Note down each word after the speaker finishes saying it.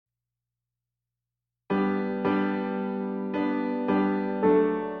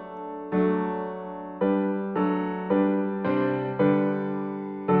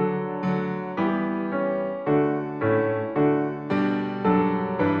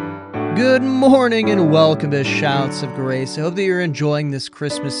Good morning and welcome to Shouts of Grace. I hope that you're enjoying this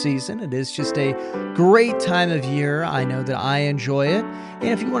Christmas season. It is just a great time of year. I know that I enjoy it. And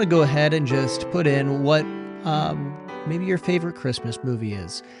if you want to go ahead and just put in what maybe your favorite Christmas movie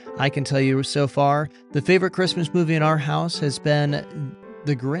is, I can tell you so far, the favorite Christmas movie in our house has been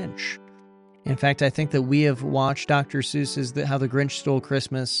The Grinch. In fact, I think that we have watched Dr. Seuss's How the Grinch Stole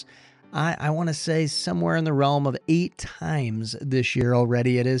Christmas, I want to say somewhere in the realm of 8 times this year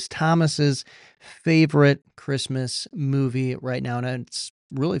already. It is Thomas's favorite Christmas movie right now, and it's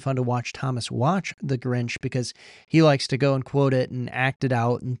really fun to watch Thomas watch The Grinch because he likes to go and quote it and act it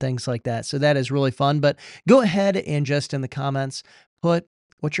out and things like that. So that is really fun. But go ahead and just in the comments put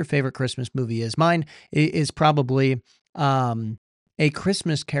what your favorite Christmas movie is. Mine is probably A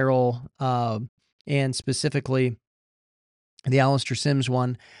Christmas Carol, and specifically the Alistair Sims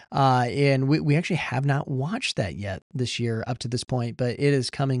one, and we actually have not watched that yet this year up to this point, but it is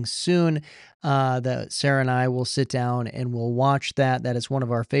coming soon. That Sarah and I will sit down and we'll watch that. That is one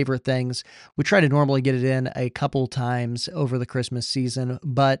of our favorite things. We try to normally get it in a couple times over the Christmas season,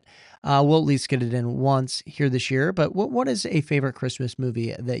 but we'll at least get it in once here this year. But what is a favorite Christmas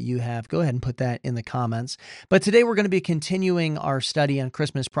movie that you have? Go ahead and put that in the comments. But today we're going to be continuing our study on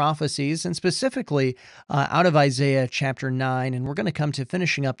Christmas prophecies, and specifically out of Isaiah chapter 9. And we're going to come to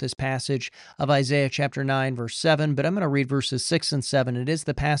finishing up this passage of Isaiah chapter 9, verse 7. But I'm going to read verses 6 and 7. It is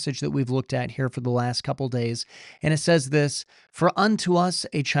the passage that we've looked at here for the last couple days. And it says this: "For unto us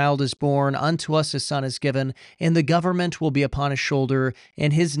a child is born, unto us a son is given, and the government will be upon his shoulder,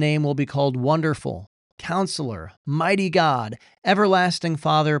 and his name will be called Wonderful, Counselor, Mighty God, Everlasting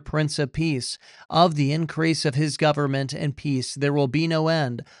Father, Prince of Peace. Of the increase of his government and peace there will be no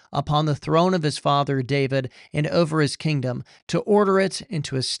end, upon the throne of his father David, and over his kingdom, to order it and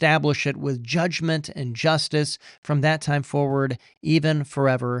to establish it with judgment and justice from that time forward, even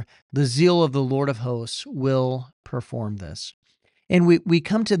forever. The zeal of the Lord of hosts will perform this." And we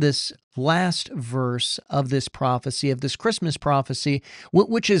come to this last verse of this prophecy, of this Christmas prophecy,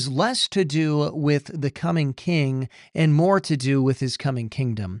 which is less to do with the coming king and more to do with his coming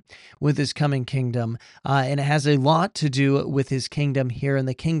kingdom, and it has a lot to do with his kingdom here in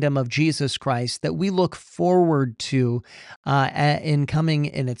the kingdom of Jesus Christ that we look forward to in coming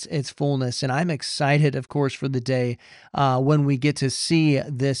in its fullness. And I'm excited, of course, for the day when we get to see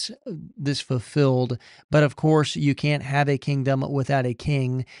this fulfilled. But of course, you can't have a kingdom without a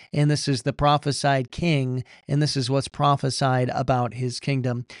king, and this is the prophesied king, and this is what's prophesied about his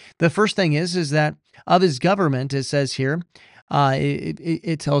kingdom. The first thing is that of his government, it says here,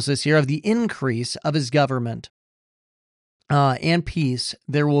 it tells us here, of the increase of his government and peace,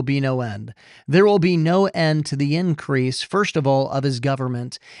 there will be no end. There will be no end to the increase, first of all, of his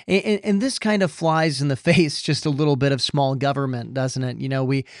government. And this kind of flies in the face just a little bit of small government, doesn't it? You know,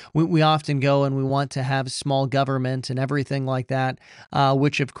 we often go and we want to have small government and everything like that,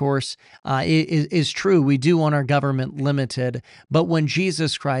 which of course is true. We do want our government limited, but when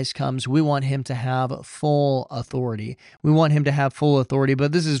Jesus Christ comes, we want him to have full authority. We want him to have full authority,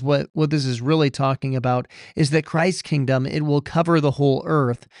 but this is what this is really talking about, is that Christ's kingdom, it will cover the whole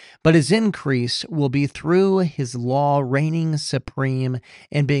earth, but his increase will be through his law reigning supreme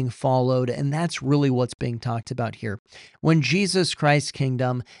and being followed. And that's really what's being talked about here. When Jesus Christ's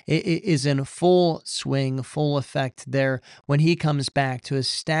kingdom is in full swing, full effect there, when he comes back to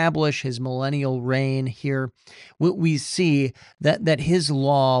establish his millennial reign here, we see that his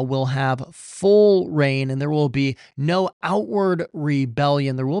law will have full reign, and there will be no outward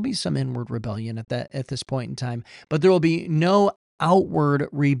rebellion. There will be some inward rebellion at this point in time, but there will be no outward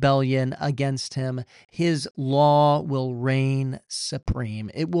rebellion against him. His law will reign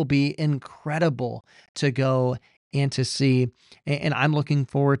supreme. It will be incredible to go and to see, and I'm looking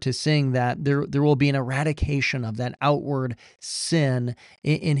forward to seeing that there will be an eradication of that outward sin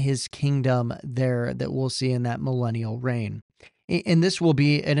in his kingdom there that we'll see in that millennial reign. And this will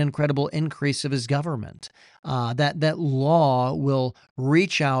be an incredible increase of his government. That law will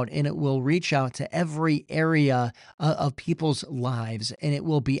reach out, and it will reach out to every area of people's lives, and it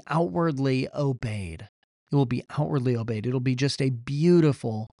will be outwardly obeyed. It will be outwardly obeyed. It'll be just a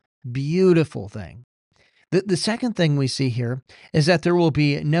beautiful, beautiful thing. The second thing we see here is that there will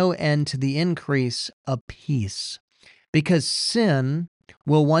be no end to the increase of peace, because sin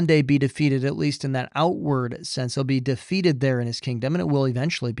will one day be defeated, at least in that outward sense. It'll be defeated there in his kingdom, and it will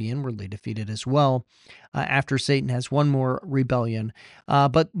eventually be inwardly defeated as well after Satan has one more rebellion.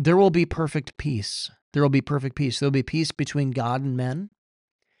 But there will be perfect peace. There will be perfect peace. There will be peace between God and men.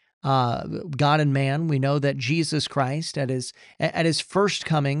 God and man. We know that Jesus Christ, at his first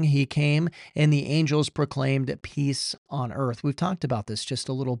coming, he came and the angels proclaimed peace on earth. We've talked about this just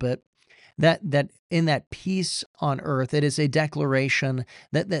a little bit. That in that peace on earth, it is a declaration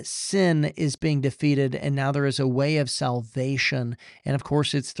that sin is being defeated, and now there is a way of salvation. And of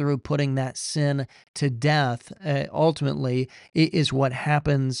course, it's through putting that sin to death. Ultimately, is what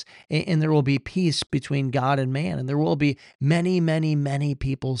happens, and there will be peace between God and man, and there will be many, many, many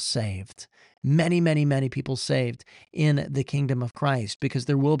people saved. Many, many, many people saved in the kingdom of Christ, because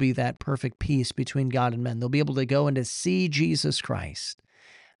there will be that perfect peace between God and men. They'll be able to go and to see Jesus Christ,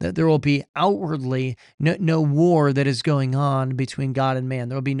 that there will be outwardly no war that is going on between God and man.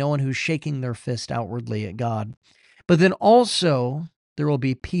 There will be no one who's shaking their fist outwardly at God. But then also, there will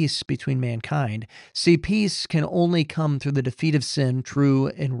be peace between mankind. See, peace can only come through the defeat of sin, true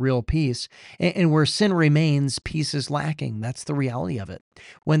and real peace. And where sin remains, peace is lacking. That's the reality of it.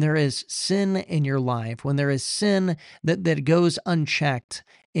 When there is sin in your life, when there is sin that goes unchecked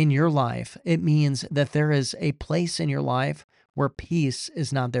in your life, it means that there is a place in your life where peace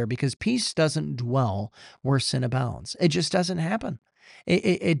is not there, because peace doesn't dwell where sin abounds. It just doesn't happen.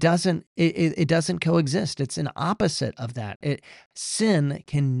 It doesn't coexist. It's an opposite of that. Sin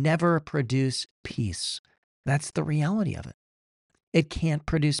can never produce peace. That's the reality of it. It can't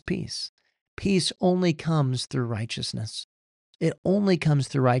produce peace. Peace only comes through righteousness. It only comes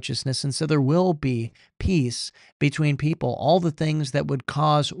through righteousness. And so there will be peace between people. All the things that would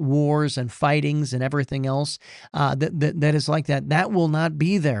cause wars and fightings and everything else that is like that, that will not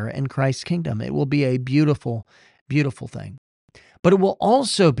be there in Christ's kingdom. It will be a beautiful, beautiful thing. But it will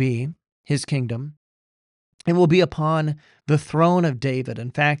also be his kingdom. It will be upon the throne of David. In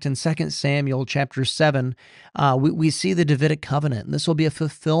fact, in 2 Samuel chapter 7, we see the Davidic covenant, and this will be a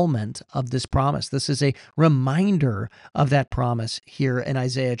fulfillment of this promise. This is a reminder of that promise here in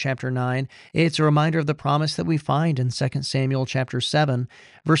Isaiah chapter 9. It's a reminder of the promise that we find in 2 Samuel chapter 7,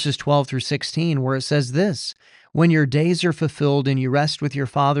 verses 12 through 16, where it says this: "When your days are fulfilled and you rest with your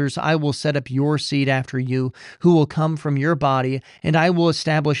fathers, I will set up your seed after you, who will come from your body, and I will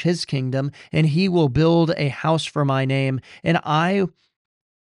establish his kingdom, and he will build a house for my name, and I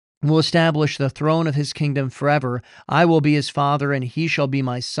will establish the throne of his kingdom forever. I will be his father, and he shall be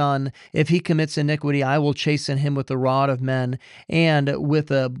my son. If he commits iniquity, I will chasten him with the rod of men and with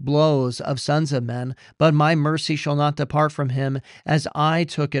the blows of sons of men. But my mercy shall not depart from him, as I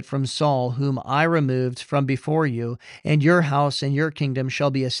took it from Saul, whom I removed from before you. And your house and your kingdom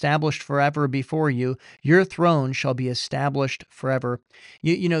shall be established forever before you. Your throne shall be established forever."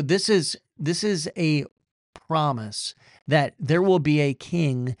 This is a promise that there will be a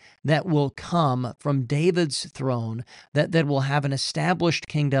king that will come from David's throne, that will have an established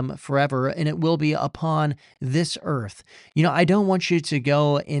kingdom forever, and it will be upon this earth. I don't want you to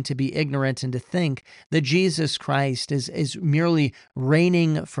go and to be ignorant and to think that Jesus Christ is merely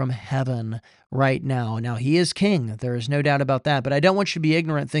reigning from heaven right now. Now, he is king. There is no doubt about that. But I don't want you to be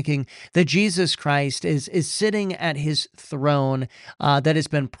ignorant thinking that Jesus Christ is sitting at his throne that has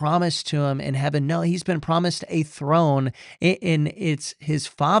been promised to him in heaven. No, he's been promised a throne, and it's his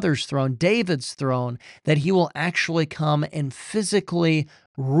father's throne, David's throne, that he will actually come and physically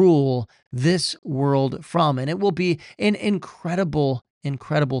rule this world from. And it will be an incredible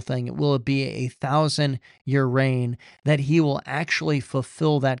thing. It will be a 1,000-year reign that he will actually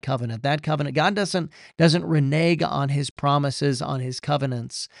fulfill that covenant. That covenant, God doesn't renege on his promises, on his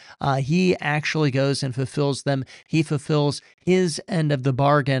covenants. He actually goes and fulfills them. He fulfills his end of the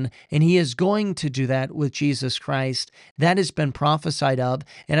bargain, and he is going to do that with Jesus Christ. That has been prophesied of.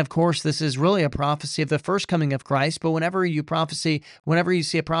 And of course, this is really a prophecy of the first coming of Christ. But whenever you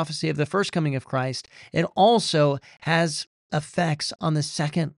see a prophecy of the first coming of Christ, it also has effects on the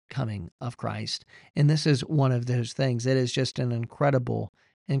second coming of Christ. And this is one of those things. It is just an incredible,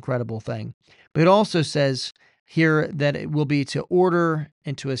 incredible thing. But it also says here that it will be to order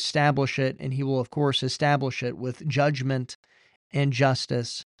and to establish it, and he will, of course, establish it with judgment and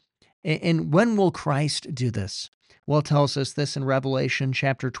justice. And when will Christ do this? Well, it tells us this in Revelation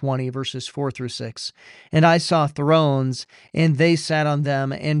chapter 20, verses 4 through 6. "And I saw thrones, and they sat on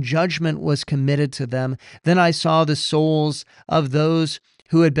them, and judgment was committed to them. Then I saw the souls of those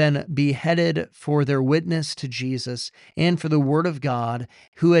who had been beheaded for their witness to Jesus and for the word of God,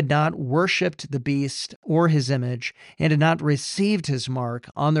 who had not worshipped the beast or his image, and had not received his mark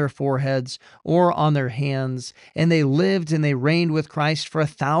on their foreheads or on their hands. And they lived and they reigned with Christ for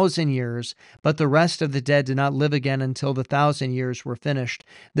 1,000 years. But the rest of the dead did not live again until the 1,000 years were finished.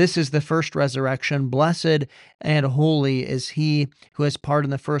 This is the first resurrection. Blessed and holy is he who has part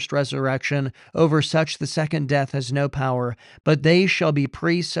in the first resurrection. Over such the second death has no power, but they shall be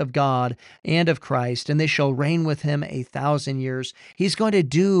priests of God and of Christ, and they shall reign with him 1,000 years. He's going to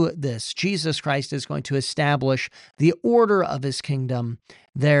do this. Jesus Christ is going to establish the order of his kingdom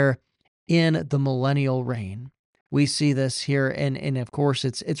there in the millennial reign. We see this here, and of course,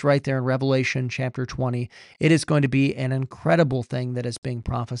 it's right there in Revelation chapter 20. It is going to be an incredible thing that is being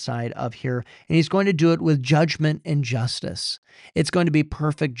prophesied of here, and he's going to do it with judgment and justice. It's going to be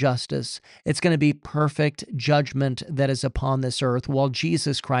perfect justice. It's going to be perfect judgment that is upon this earth while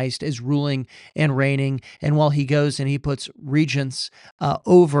Jesus Christ is ruling and reigning, and while he goes and he puts regents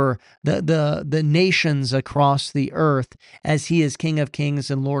over the nations across the earth as he is King of Kings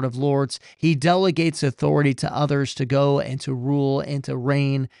and Lord of Lords. He delegates authority to others to go and to rule and to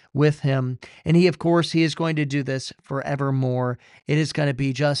reign with him. And he, of course, he is going to do this forevermore. It is going to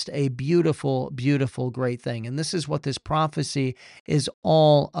be just a beautiful, beautiful, great thing. And this is what this prophecy is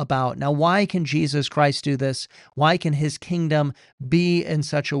all about. Now, why can Jesus Christ do this? Why can his kingdom be in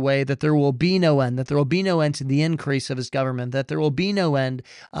such a way that there will be no end, that there will be no end to the increase of his government, that there will be no end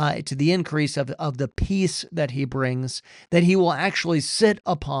to the increase of the peace that he brings, that he will actually sit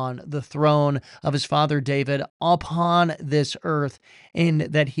upon the throne of his father David upon this earth, and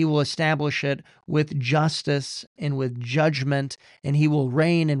that he will establish it with justice and with judgment, and he will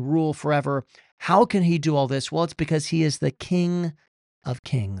reign and rule forever. How can he do all this? Well, it's because he is the King of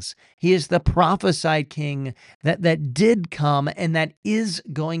Kings. He is the prophesied king that did come and that is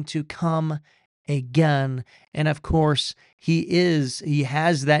going to come again. And of course, he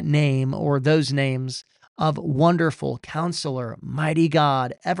has that name, or those names, of Wonderful Counselor, Mighty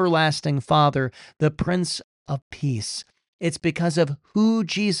God, Everlasting Father, the Prince of Peace. It's because of who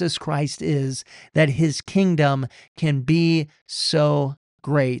Jesus Christ is that his kingdom can be so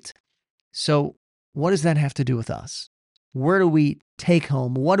great. So what does that have to do with us? Where do we take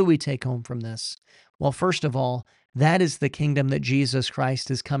home? What do we take home from this? Well, first of all, that is the kingdom that Jesus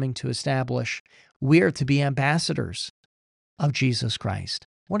Christ is coming to establish. We are to be ambassadors of Jesus Christ.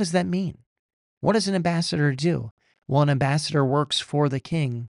 What does that mean? What does an ambassador do? Well, an ambassador works for the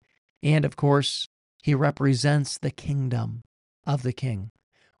king. And of course, he represents the kingdom of the king.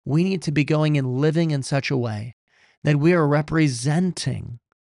 We need to be going and living in such a way that we are representing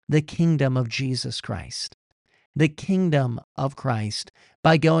the kingdom of Jesus Christ, the kingdom of Christ,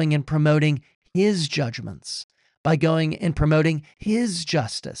 by going and promoting his judgments, by going and promoting his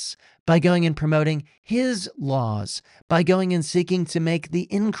justice, by going and promoting his laws, by going and seeking to make the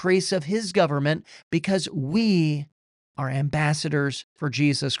increase of his government, because we are ambassadors for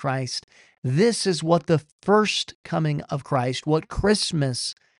Jesus Christ. This is what the first coming of Christ, what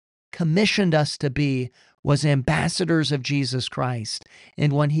Christmas commissioned us to be, was ambassadors of Jesus Christ.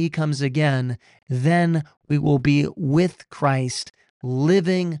 And when he comes again, then we will be with Christ,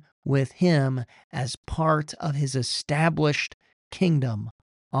 living with him as part of his established kingdom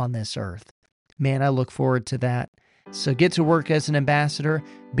on this earth. Man, I look forward to that. So get to work as an ambassador.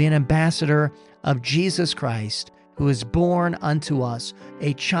 Be an ambassador of Jesus Christ, who is born unto us,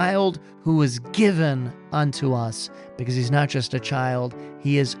 a child who is given unto us, because he's not just a child,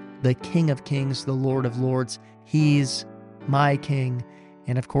 he is the King of Kings, the Lord of Lords. He's my King.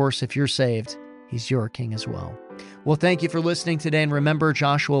 And of course, if you're saved, he's your King as well. Well, thank you for listening today, and remember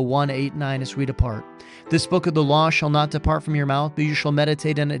Joshua 1:8-9 as we depart. This book of the law shall not depart from your mouth, but you shall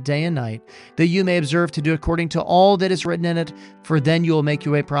meditate in it day and night, that you may observe to do according to all that is written in it, for then you will make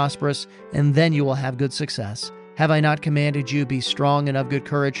your way prosperous, and then you will have good success. Have I not commanded you, be strong and of good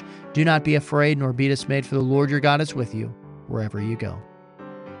courage? Do not be afraid, nor be dismayed, for the Lord your God is with you wherever you go.